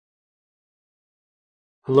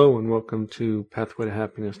Hello and welcome to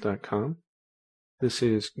pathwaytohappiness.com. This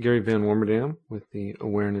is Gary Van Warmerdam with the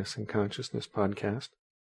Awareness and Consciousness podcast.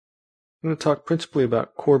 I'm going to talk principally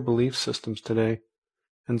about core belief systems today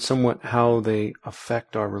and somewhat how they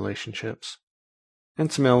affect our relationships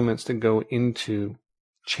and some elements that go into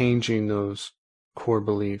changing those core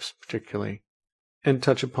beliefs particularly, and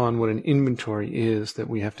touch upon what an inventory is that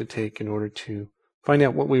we have to take in order to find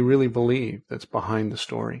out what we really believe that's behind the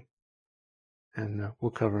story. And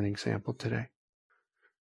we'll cover an example today.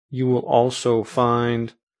 You will also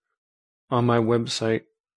find on my website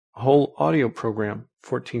a whole audio program,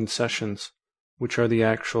 14 sessions, which are the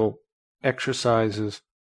actual exercises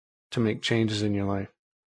to make changes in your life.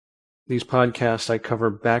 These podcasts, I cover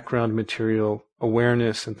background material,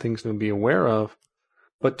 awareness, and things to be aware of,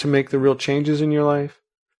 but to make the real changes in your life,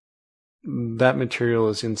 that material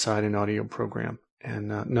is inside an audio program, and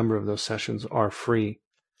a number of those sessions are free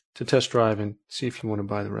to test drive and see if you want to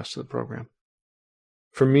buy the rest of the program.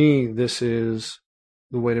 For me, this is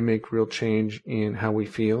the way to make real change in how we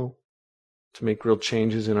feel, to make real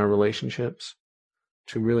changes in our relationships,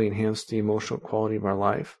 to really enhance the emotional quality of our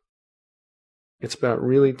life. It's about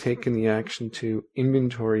really taking the action to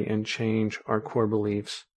inventory and change our core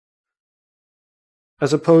beliefs,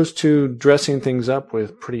 as opposed to dressing things up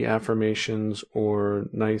with pretty affirmations or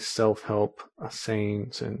nice self-help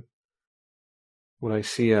sayings. And what I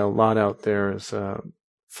see a lot out there is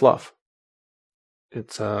fluff.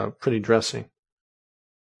 It's pretty dressing.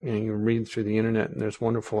 You read through the internet and there's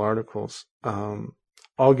wonderful articles,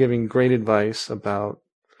 all giving great advice about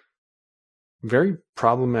very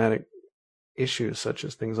problematic issues such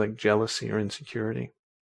as things like jealousy or insecurity.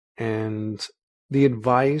 And the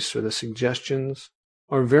advice or the suggestions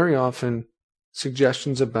are very often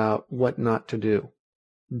suggestions about what not to do.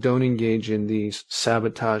 Don't engage in these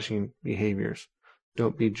sabotaging behaviors.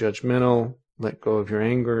 Don't be judgmental. Let go of your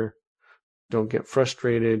anger. Don't get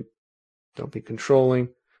frustrated. Don't be controlling.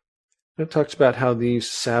 It talks about how these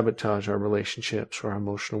sabotage our relationships or our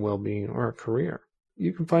emotional well-being or our career.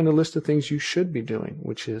 You can find a list of things you should be doing,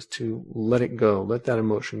 which is to let it go, let that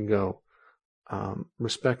emotion go,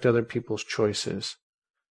 respect other people's choices,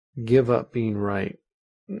 give up being right,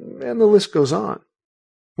 and the list goes on.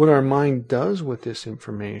 What our mind does with this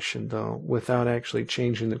information, though, without actually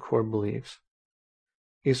changing the core beliefs,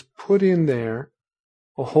 is put in there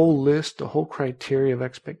a whole list, a whole criteria of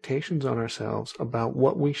expectations on ourselves about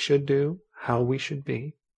what we should do, how we should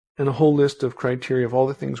be, and a whole list of criteria of all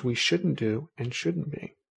the things we shouldn't do and shouldn't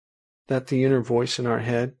be, that the inner voice in our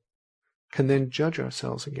head can then judge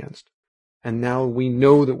ourselves against. And now we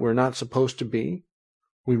know that we're not supposed to be.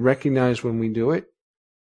 We recognize when we do it,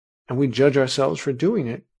 and we judge ourselves for doing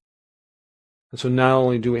it. And so not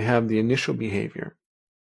only do we have the initial behavior,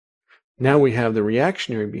 now we have the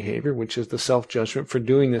reactionary behavior, which is the self-judgment for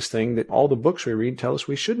doing this thing that all the books we read tell us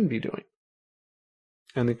we shouldn't be doing.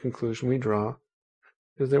 And the conclusion we draw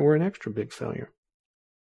is that we're an extra big failure.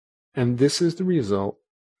 And this is the result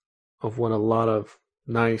of what a lot of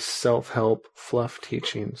nice self-help fluff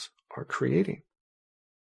teachings are creating.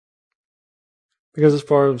 Because as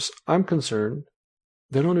far as I'm concerned,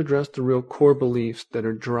 they don't address the real core beliefs that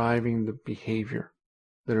are driving the behavior,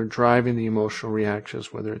 that are driving the emotional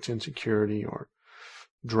reactions, whether it's insecurity or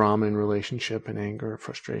drama in relationship and anger,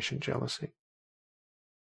 frustration, jealousy.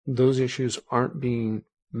 Those issues aren't being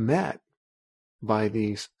met by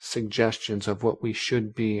these suggestions of what we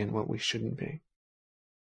should be and what we shouldn't be.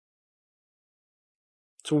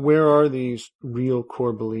 So where are these real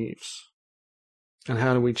core beliefs? And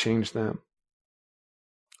how do we change them?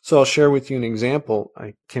 So I'll share with you an example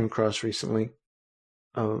I came across recently.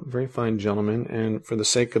 A very fine gentleman, and for the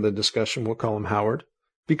sake of the discussion, we'll call him Howard,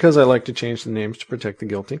 because I like to change the names to protect the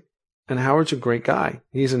guilty. And Howard's a great guy.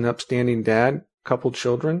 He's an upstanding dad, couple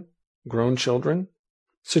children, grown children.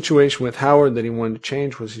 Situation with Howard that he wanted to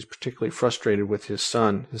change was he's particularly frustrated with his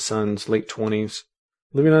son. His son's late 20s,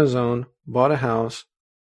 living on his own, bought a house,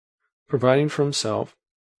 providing for himself,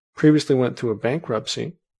 previously went through a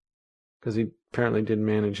bankruptcy because he apparently didn't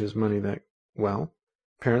manage his money that well.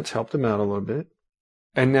 Parents helped him out a little bit.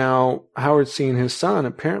 And now Howard's seeing his son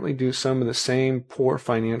apparently do some of the same poor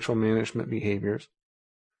financial management behaviors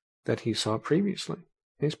that he saw previously.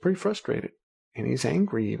 And he's pretty frustrated. And he's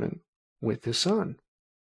angry even with his son.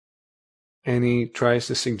 And he tries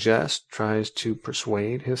to suggest, tries to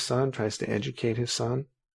persuade his son, tries to educate his son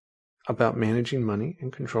about managing money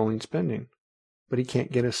and controlling spending. But he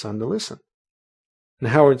can't get his son to listen. And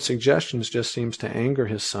Howard's suggestions just seems to anger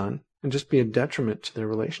his son and just be a detriment to their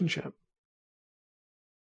relationship.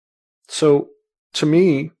 So, to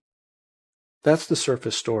me, that's the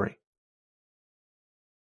surface story.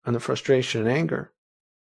 And the frustration and anger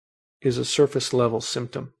is a surface level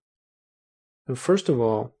symptom. And first of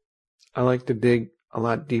all, I like to dig a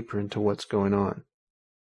lot deeper into what's going on.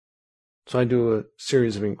 So I do a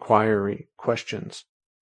series of inquiry questions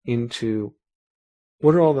into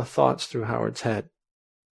what are all the thoughts through Howard's head?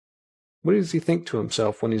 What does he think to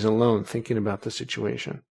himself when he's alone thinking about the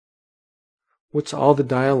situation? What's all the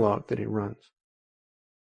dialogue that he runs?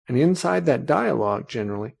 And inside that dialogue,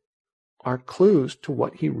 generally, are clues to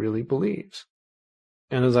what he really believes.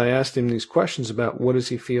 And as I asked him these questions about what does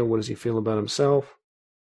he feel about himself,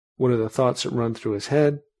 what are the thoughts that run through his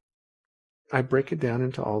head, I break it down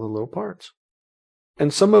into all the little parts.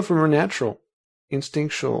 And some of them are natural,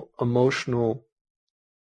 instinctual, emotional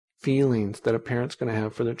feelings that a parent's going to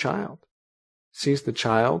have for their child. Sees the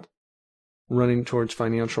child running towards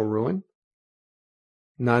financial ruin,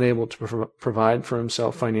 not able to provide for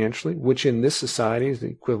himself financially, which in this society is the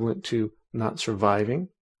equivalent to not surviving.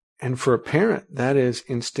 And for a parent, that is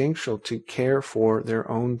instinctual to care for their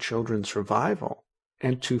own children's survival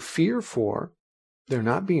and to fear for their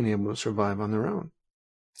not being able to survive on their own.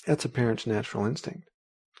 That's a parent's natural instinct.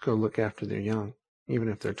 To go look after their young, even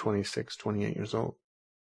if they're 26, 28 years old.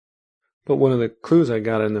 But one of the clues I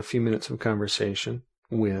got in the few minutes of conversation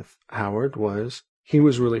with Howard was he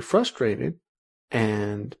was really frustrated,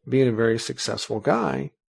 and being a very successful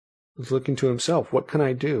guy, was looking to himself, what can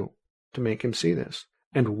I do to make him see this?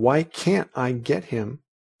 And why can't I get him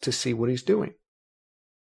to see what he's doing?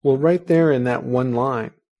 Well, right there in that one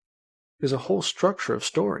line is a whole structure of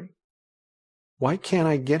story. Why can't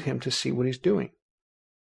I get him to see what he's doing?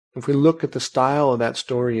 If we look at the style of that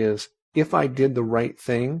story is, if I did the right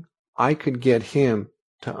thing, I could get him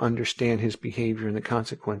to understand his behavior and the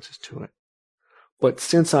consequences to it. But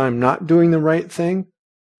since I'm not doing the right thing,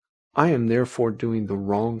 I am therefore doing the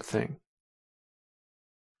wrong thing.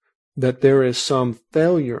 That there is some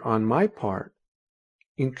failure on my part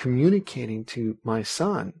in communicating to my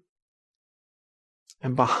son.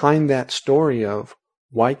 And behind that story of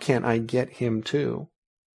why can't I get him to,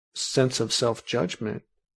 sense of self-judgment,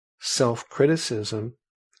 self-criticism,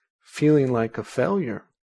 feeling like a failure,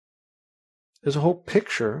 there's a whole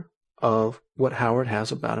picture of what Howard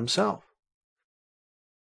has about himself.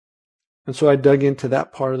 And so I dug into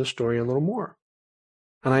that part of the story a little more.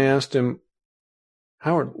 And I asked him,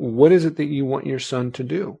 Howard, what is it that you want your son to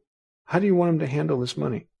do? How do you want him to handle this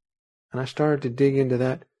money? And I started to dig into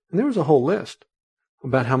that. And there was a whole list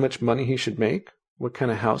about how much money he should make, what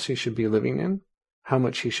kind of house he should be living in, how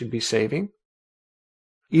much he should be saving,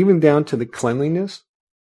 even down to the cleanliness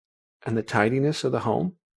and the tidiness of the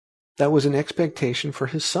home. That was an expectation for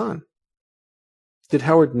his son. Did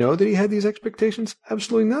Howard know that he had these expectations?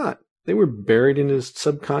 Absolutely not. They were buried in his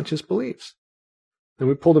subconscious beliefs. And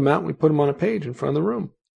we pulled them out and we put them on a page in front of the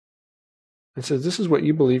room. And says, this is what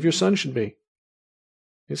you believe your son should be.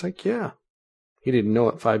 He's like, yeah. He didn't know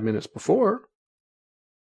it 5 minutes before.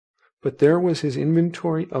 But there was his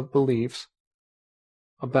inventory of beliefs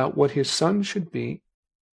about what his son should be.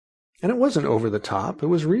 And it wasn't over the top. It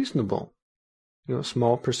was reasonable. A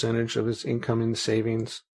small percentage of his income in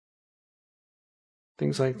savings.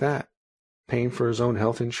 Things like that. Paying for his own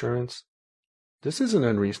health insurance. This isn't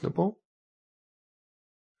unreasonable.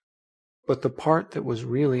 But the part that was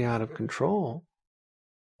really out of control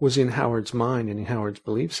was in Howard's mind and in Howard's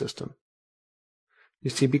belief system. You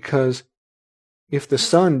see, because if the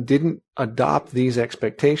son didn't adopt these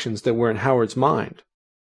expectations that were in Howard's mind,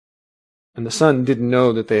 and the son didn't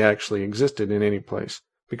know that they actually existed in any place,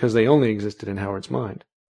 because they only existed in Howard's mind.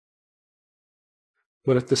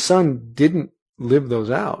 But if the son didn't live those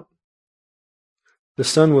out, the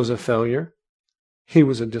son was a failure, he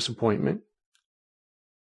was a disappointment,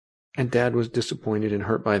 and Dad was disappointed and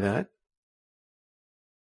hurt by that.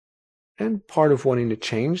 And part of wanting to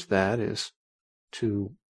change that is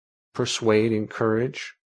to persuade,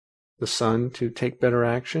 encourage the son to take better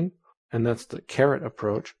action, and that's the carrot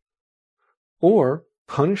approach, or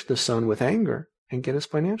punish the son with anger and get his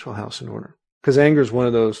financial house in order. Because anger is one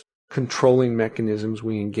of those controlling mechanisms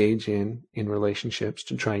we engage in relationships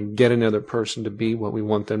to try and get another person to be what we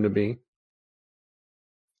want them to be.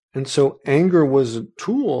 And so anger was a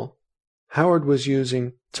tool Howard was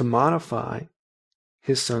using to modify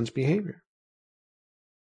his son's behavior.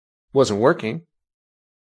 Wasn't working,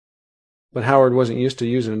 but Howard wasn't used to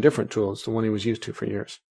using a different tool. It's the one he was used to for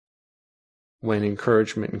years, when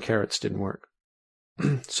encouragement and carrots didn't work.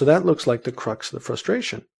 So that looks like the crux of the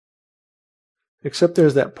frustration. Except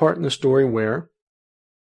there's that part in the story where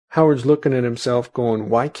Howard's looking at himself going,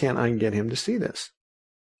 why can't I get him to see this?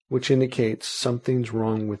 Which indicates something's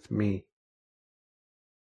wrong with me.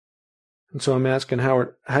 And so I'm asking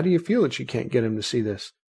Howard, how do you feel that you can't get him to see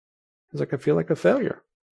this? He's like, I feel like a failure.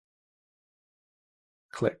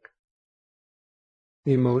 click.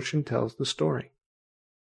 The emotion tells the story.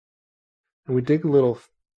 And we dig a little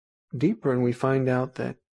deeper and we find out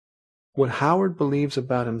that what Howard believes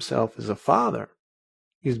about himself as a father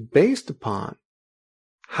is based upon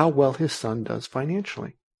how well his son does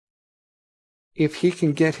financially. If he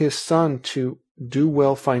can get his son to do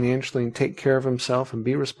well financially and take care of himself and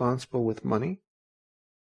be responsible with money,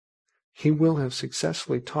 he will have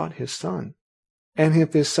successfully taught his son. And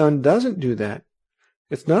if his son doesn't do that,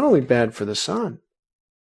 it's not only bad for the son,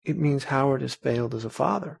 it means Howard has failed as a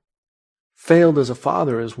father. Failed as a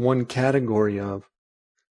father is one category of,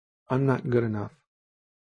 I'm not good enough,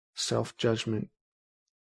 self-judgment,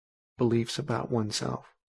 beliefs about oneself.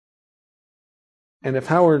 And if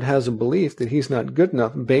Howard has a belief that he's not good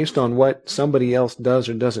enough based on what somebody else does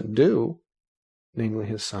or doesn't do, namely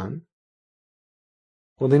his son,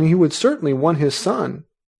 well, then he would certainly want his son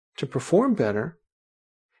to perform better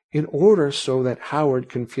in order so that Howard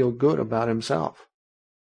can feel good about himself.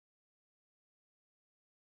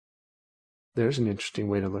 There's an interesting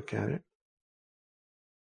way to look at it.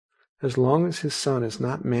 As long as his son is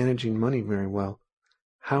not managing money very well,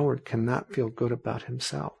 Howard cannot feel good about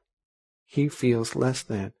himself. He feels less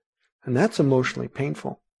than, and that's emotionally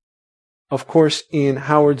painful. Of course, in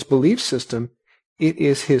Howard's belief system, it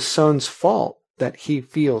is his son's fault that he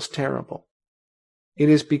feels terrible. It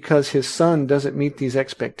is because his son doesn't meet these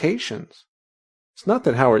expectations. It's not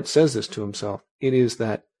that Howard says this to himself. It is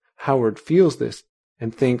that Howard feels this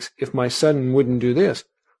and thinks, if my son wouldn't do this,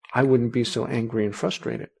 I wouldn't be so angry and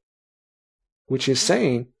frustrated. Which is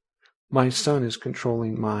saying, my son is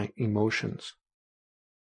controlling my emotions.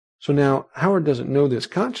 So now, Howard doesn't know this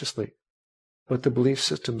consciously, but the belief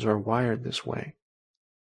systems are wired this way.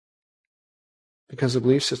 Because the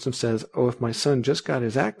belief system says, oh, if my son just got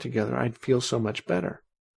his act together, I'd feel so much better.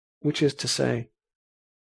 Which is to say,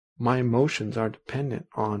 my emotions are dependent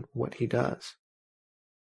on what he does.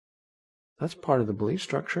 That's part of the belief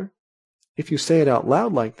structure. If you say it out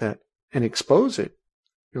loud like that and expose it,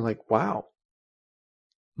 you're like, wow,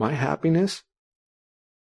 my happiness,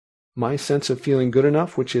 my sense of feeling good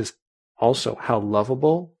enough, which is also how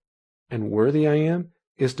lovable and worthy I am,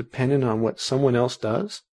 is dependent on what someone else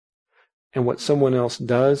does. And what someone else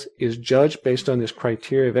does is judged based on this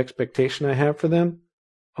criteria of expectation I have for them,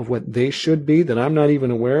 of what they should be that I'm not even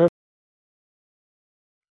aware of.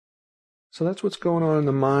 So that's what's going on in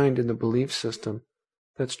the mind and the belief system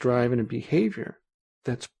that's driving a behavior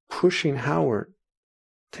that's pushing Howard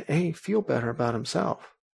to feel better about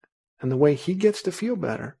himself. And the way he gets to feel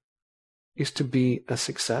better is to be a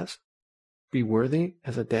success, be worthy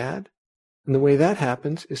as a dad. And the way that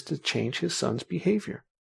happens is to change his son's behavior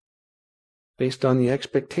based on the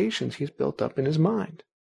expectations he's built up in his mind.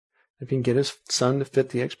 If he can get his son to fit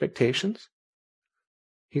the expectations,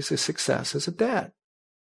 he's a success as a dad.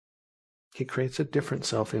 He creates a different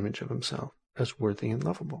self-image of himself as worthy and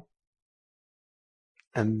lovable.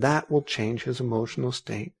 And that will change his emotional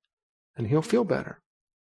state, and he'll feel better.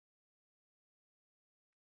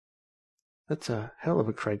 That's a hell of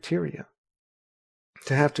a criteria.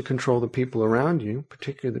 To have to control the people around you,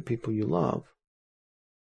 particularly the people you love,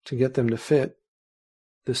 to get them to fit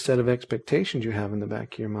this set of expectations you have in the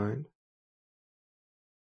back of your mind,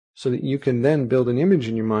 so that you can then build an image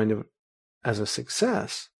in your mind of as a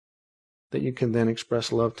success, that you can then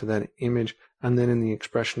express love to that image, and then in the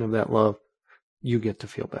expression of that love, you get to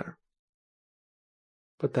feel better.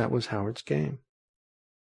 But that was Howard's game.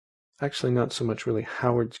 Actually, not so much really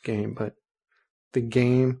Howard's game, but the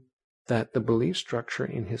game that the belief structure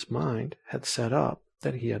in his mind had set up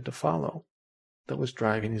that he had to follow, that was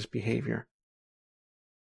driving his behavior,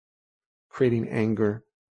 creating anger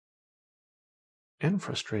and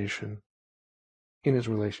frustration in his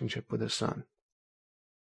relationship with his son.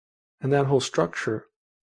 And that whole structure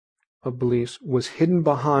of beliefs was hidden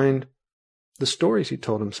behind the stories he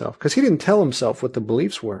told himself, because he didn't tell himself what the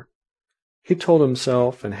beliefs were. He told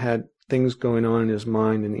himself and had things going on in his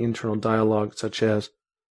mind and internal dialogue such as,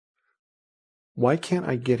 why can't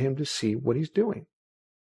I get him to see what he's doing?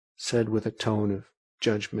 Said with a tone of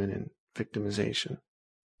judgment and victimization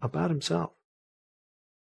about himself.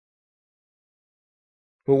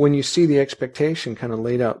 But when you see the expectation kind of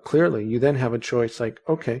laid out clearly, you then have a choice like,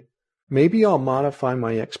 okay, maybe I'll modify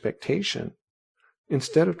my expectation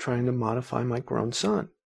instead of trying to modify my grown son.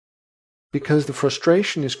 Because the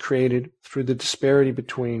frustration is created through the disparity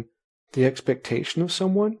between the expectation of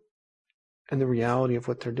someone and the reality of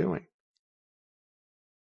what they're doing.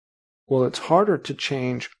 Well, it's harder to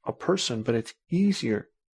change a person, but it's easier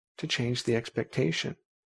to change the expectation.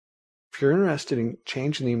 If you're interested in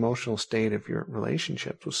changing the emotional state of your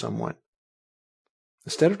relationships with someone,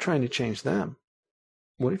 instead of trying to change them,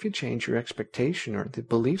 What if you change your expectation or the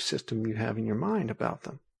belief system you have in your mind about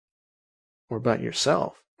them, or about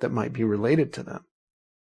yourself that might be related to them?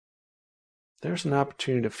 There's an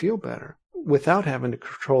opportunity to feel better without having to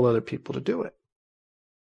control other people to do it.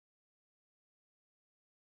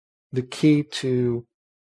 The key to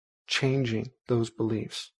changing those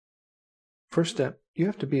beliefs. First step, you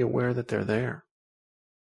have to be aware that they're there.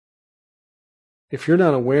 If you're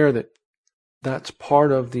not aware that that's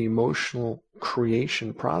part of the emotional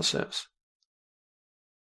creation process,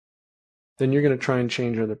 then you're going to try and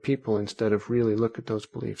change other people instead of really look at those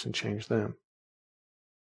beliefs and change them.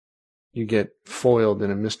 You get foiled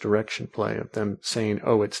in a misdirection play of them saying,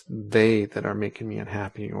 oh, it's they that are making me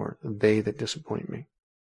unhappy, or they that disappoint me,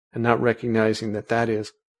 and not recognizing that that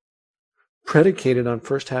is predicated on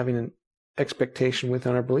first having an expectation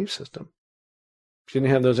within our belief system. If you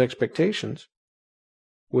didn't have those expectations,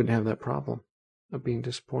 you wouldn't have that problem of being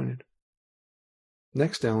disappointed.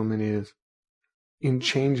 Next element is in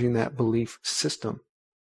changing that belief system.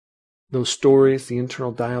 Those stories, the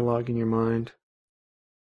internal dialogue in your mind,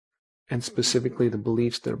 and specifically the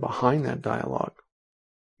beliefs that are behind that dialogue.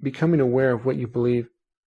 Becoming aware of what you believe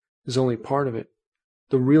is only part of it.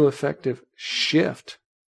 The real effective shift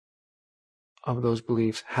of those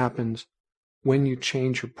beliefs happens when you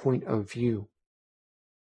change your point of view.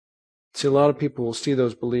 See, a lot of people will see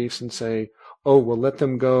those beliefs and say, oh, well, let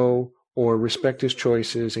them go, or respect his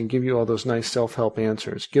choices, and give you all those nice self-help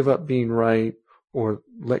answers. Give up being right, or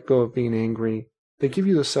let go of being angry. They give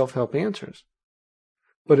you the self-help answers.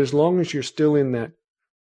 But as long as you're still in that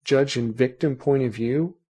judge and victim point of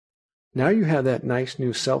view, now you have that nice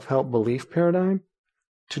new self-help belief paradigm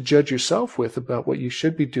to judge yourself with about what you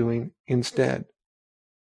should be doing instead.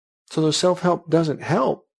 So the self-help doesn't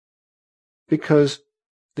help because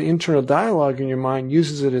the internal dialogue in your mind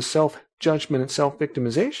uses it as self-judgment and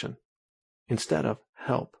self-victimization instead of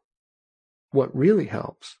help. What really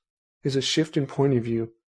helps is a shift in point of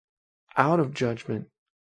view out of judgment,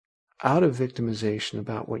 out of victimization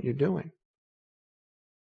about what you're doing.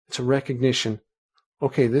 It's a recognition,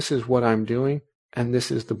 okay, this is what I'm doing, and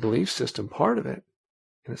this is the belief system part of it,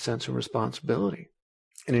 and a sense of responsibility.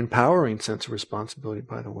 An empowering sense of responsibility,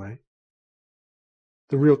 by the way.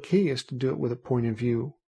 The real key is to do it with a point of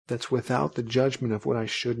view that's without the judgment of what I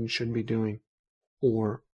should and shouldn't be doing,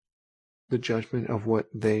 or the judgment of what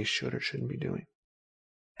they should or shouldn't be doing,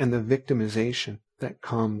 and the victimization that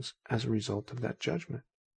comes as a result of that judgment.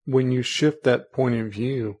 When you shift that point of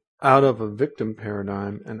view out of a victim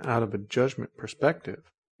paradigm and out of a judgment perspective,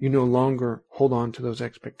 you no longer hold on to those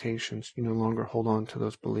expectations. You no longer hold on to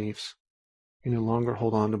those beliefs. You no longer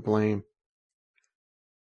hold on to blame.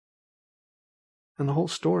 And the whole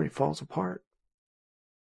story falls apart.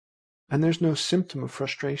 And there's no symptom of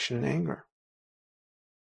frustration and anger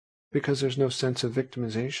because there's no sense of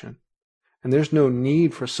victimization. And there's no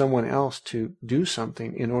need for someone else to do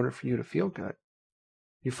something in order for you to feel good.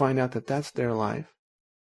 You find out that that's their life,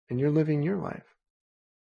 and you're living your life.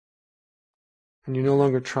 And you no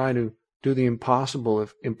longer try to do the impossible,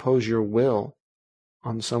 impose your will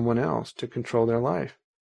on someone else to control their life,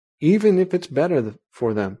 even if it's better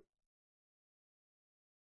for them,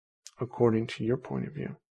 according to your point of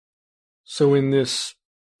view. So in this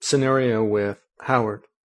scenario with Howard,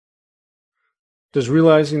 does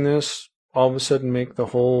realizing this all of a sudden make the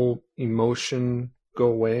whole emotion go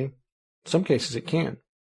away? In some cases it can.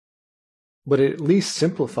 But it at least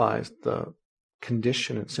simplifies the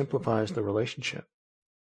condition and simplifies the relationship.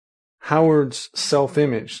 Howard's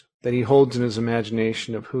self-image that he holds in his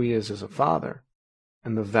imagination of who he is as a father,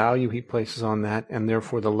 and the value he places on that, and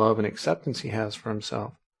therefore the love and acceptance he has for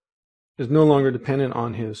himself, is no longer dependent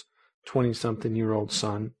on his 20-something-year-old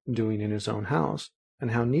son doing in his own house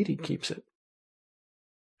and how neat he keeps it.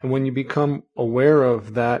 And when you become aware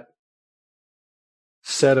of that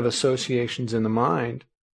set of associations in the mind,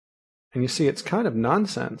 and you see it's kind of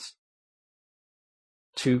nonsense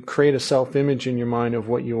to create a self-image in your mind of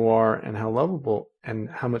what you are and how lovable and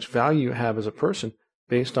how much value you have as a person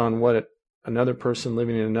based on what another person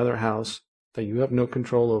living in another house that you have no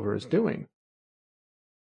control over is doing.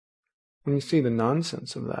 When you see the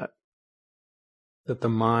nonsense of that the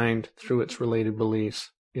mind, through its related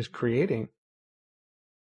beliefs, is creating,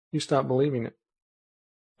 you stop believing it.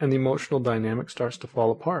 And the emotional dynamic starts to fall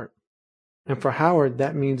apart. And for Howard,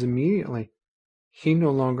 that means immediately he no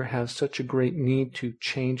longer has such a great need to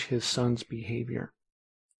change his son's behavior.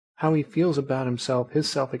 How he feels about himself, his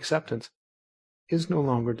self-acceptance, is no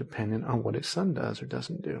longer dependent on what his son does or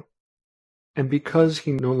doesn't do. And because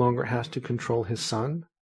he no longer has to control his son,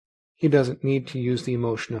 he doesn't need to use the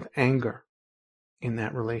emotion of anger in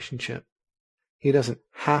that relationship. He doesn't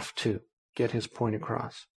have to get his point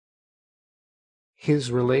across.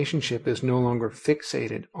 His relationship is no longer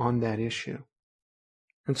fixated on that issue.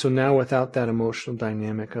 And so now, without that emotional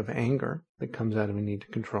dynamic of anger that comes out of a need to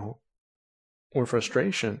control or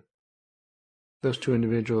frustration, those two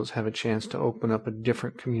individuals have a chance to open up a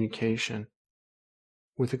different communication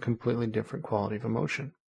with a completely different quality of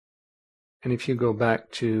emotion. And if you go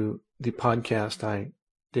back to the podcast I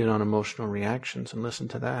did on emotional reactions and listen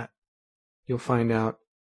to that, you'll find out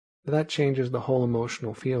that changes the whole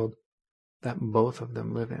emotional field that both of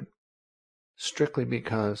them live in, strictly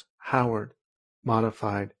because Howard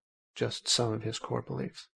modified just some of his core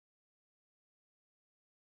beliefs.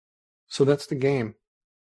 So that's the game,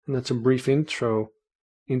 and that's a brief intro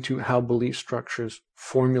into how belief structures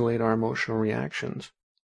formulate our emotional reactions.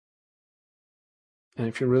 And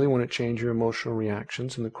if you really want to change your emotional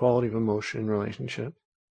reactions and the quality of emotion in relationships,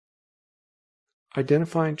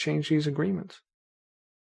 identify and change these agreements.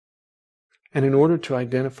 And in order to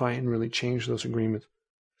identify and really change those agreements,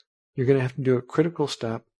 you're going to have to do a critical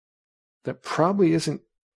step that probably isn't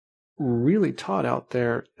really taught out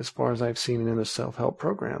there as far as I've seen in the self-help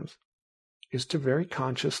programs, is to very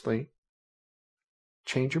consciously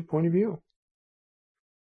change your point of view.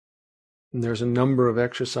 And there's a number of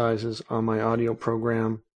exercises on my audio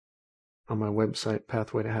program on my website,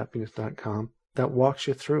 pathwaytohappiness.com, that walks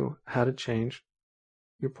you through how to change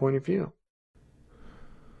your point of view.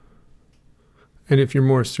 And if you're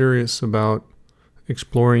more serious about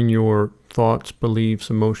exploring your thoughts, beliefs,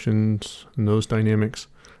 emotions, and those dynamics,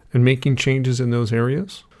 and making changes in those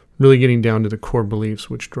areas, really getting down to the core beliefs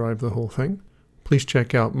which drive the whole thing, please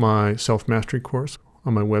check out my self-mastery course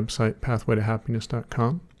on my website,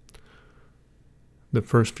 pathwaytohappiness.com. The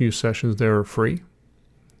first few sessions there are free.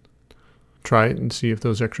 Try it and see if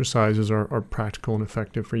those exercises are practical and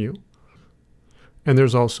effective for you. And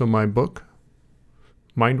there's also my book,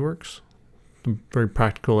 MindWorks, very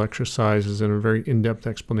practical exercises and a very in-depth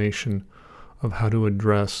explanation of how to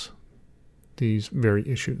address these very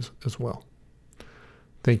issues as well.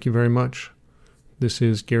 Thank you very much. This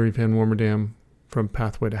is Gary Van Warmerdam from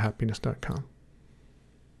pathwaytohappiness.com.